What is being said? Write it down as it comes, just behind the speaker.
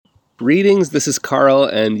Greetings, this is Carl,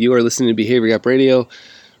 and you are listening to Behavior Gap Radio,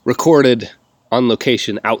 recorded on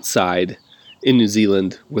location outside in New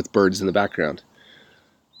Zealand with birds in the background.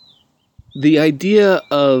 The idea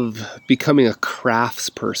of becoming a crafts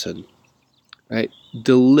person, right?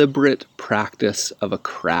 Deliberate practice of a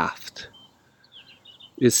craft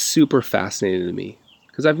is super fascinating to me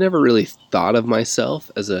because I've never really thought of myself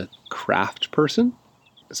as a craft person.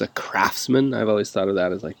 As a craftsman, I've always thought of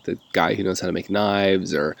that as like the guy who knows how to make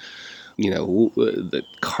knives, or, the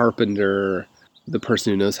carpenter, the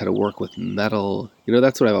person who knows how to work with metal.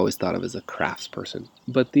 That's what I've always thought of as a crafts person.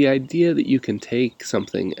 But the idea that you can take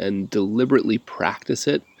something and deliberately practice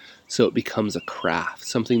it so it becomes a craft,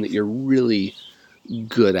 something that you're really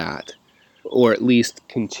good at, or at least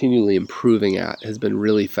continually improving at, has been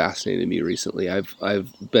really fascinating to me recently.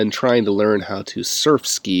 I've been trying to learn how to surf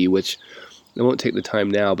ski, which I won't take the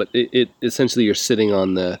time now, but it essentially you're sitting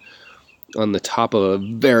on the top of a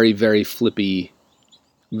very, very flippy,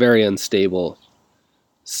 very unstable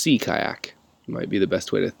sea kayak. Might be the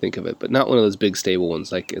best way to think of it, but not one of those big stable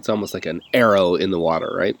ones. Like, it's almost like an arrow in the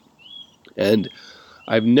water, right? And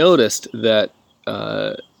I've noticed that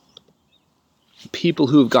people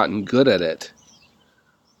who have gotten good at it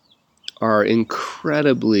are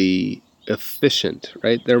incredibly efficient,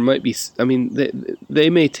 right? There might be, they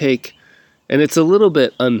may take. And it's a little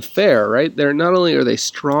bit unfair, right? Not only are they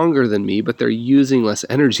stronger than me, but they're using less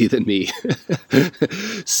energy than me.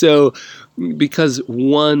 So, because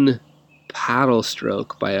one paddle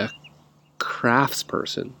stroke by a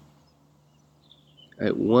craftsperson,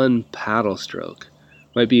 right, one paddle stroke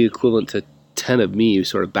might be equivalent to 10 of me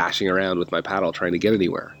sort of bashing around with my paddle trying to get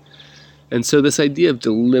anywhere. And so this idea of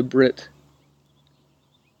deliberate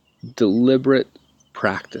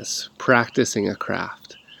practice, practicing a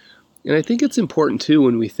craft. And I think it's important, too,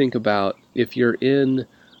 when we think about if you're in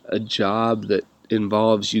a job that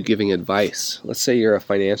involves you giving advice. Let's say you're a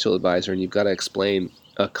financial advisor and you've got to explain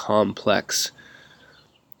a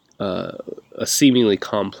seemingly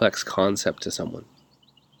complex concept to someone.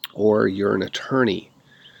 Or you're an attorney.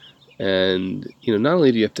 And, not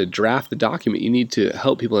only do you have to draft the document, you need to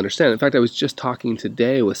help people understand. In fact, I was just talking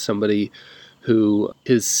today with somebody who,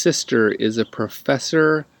 his sister is a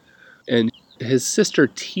professor, and his sister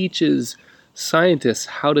teaches scientists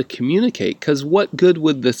how to communicate, because what good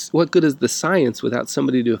is the science without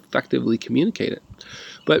somebody to effectively communicate it?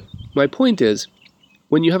 But my point is,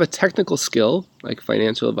 when you have a technical skill like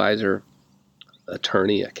financial advisor,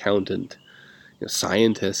 attorney, accountant,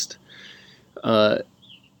 scientist, and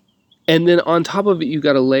then on top of it you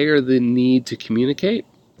got to layer the need to communicate.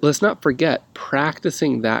 Let's not forget,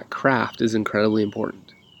 practicing that craft is incredibly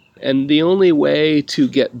important. And the only way to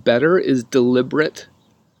get better is deliberate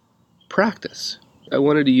practice. I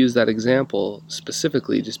wanted to use that example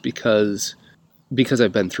specifically just because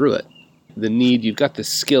I've been through it. You've got the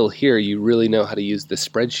skill here, you really know how to use the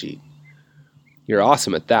spreadsheet. You're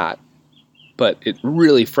awesome at that, but it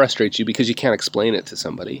really frustrates you because you can't explain it to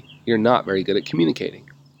somebody. You're not very good at communicating.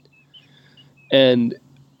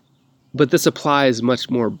 But this applies much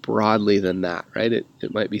more broadly than that, right?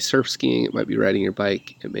 It might be surf skiing, it might be riding your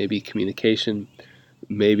bike, it may be communication,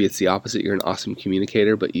 maybe it's the opposite, you're an awesome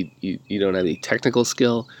communicator, but you don't have any technical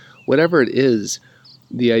skill. Whatever it is,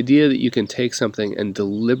 the idea that you can take something and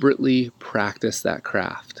deliberately practice that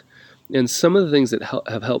craft. And some of the things that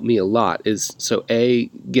have helped me a lot is,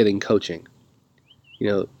 getting coaching.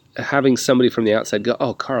 Having somebody from the outside go,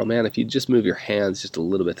 oh, Carl, man, if you just move your hands just a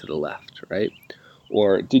little bit to the left, right?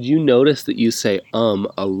 Or did you notice that you say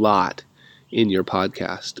a lot in your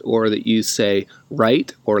podcast? Or that you say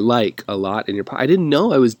right or like a lot in your podcast? I didn't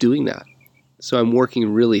know I was doing that. So I'm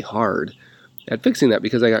working really hard at fixing that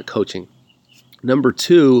because I got coaching. Number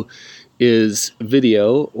 2 is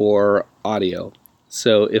video or audio.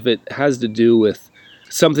 So if it has to do with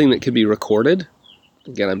something that can be recorded,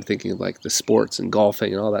 again, I'm thinking of like the sports and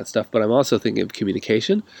golfing and all that stuff, but I'm also thinking of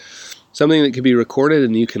communication. Something that can be recorded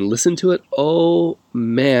and you can listen to it, oh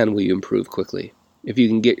man, will you improve quickly if you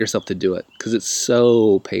can get yourself to do it, because it's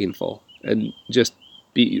so painful. And just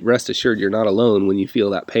rest assured you're not alone when you feel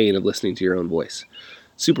that pain of listening to your own voice.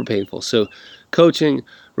 Super painful. So coaching,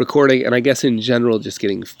 recording, and I guess in general just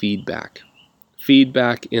getting feedback.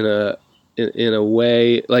 Feedback in a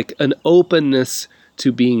way, like an openness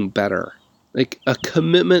to being better. Like a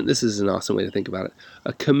commitment, this is an awesome way to think about it,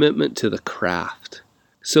 a commitment to the craft.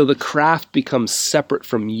 So the craft becomes separate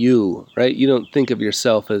from you, right? You don't think of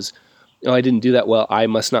yourself as, oh, I didn't do that well, I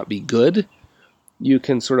must not be good. You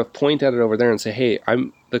can sort of point at it over there and say, hey,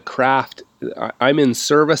 I'm in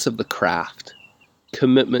service of the craft,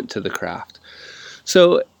 commitment to the craft.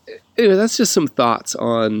 So anyway, that's just some thoughts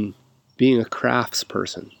on being a crafts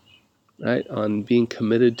person. right? On being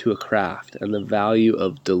committed to a craft and the value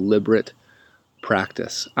of deliberate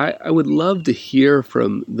practice. I would love to hear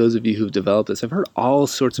from those of you who've developed this. I've heard all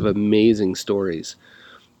sorts of amazing stories.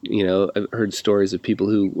 I've heard stories of people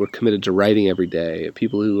who were committed to writing every day,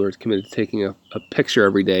 people who were committed to taking a picture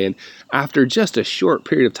every day. And after just a short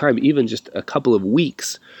period of time, even just a couple of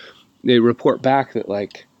weeks, they report back that,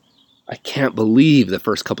 like, I can't believe the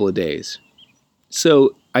first couple of days.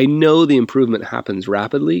 So I know the improvement happens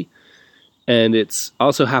rapidly, and it's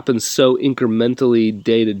also happens so incrementally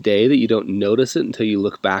day to day that you don't notice it until you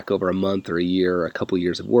look back over a month or a year or a couple of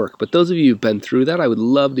years of work. But those of you who've been through that, I would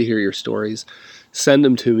love to hear your stories. Send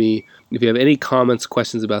them to me. If you have any comments,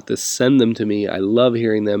 questions about this, send them to me. I love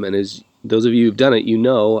hearing them. And as those of you who've done it,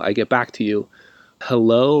 I get back to you.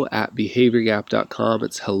 hello@behaviorgap.com.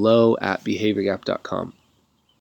 It's hello@behaviorgap.com.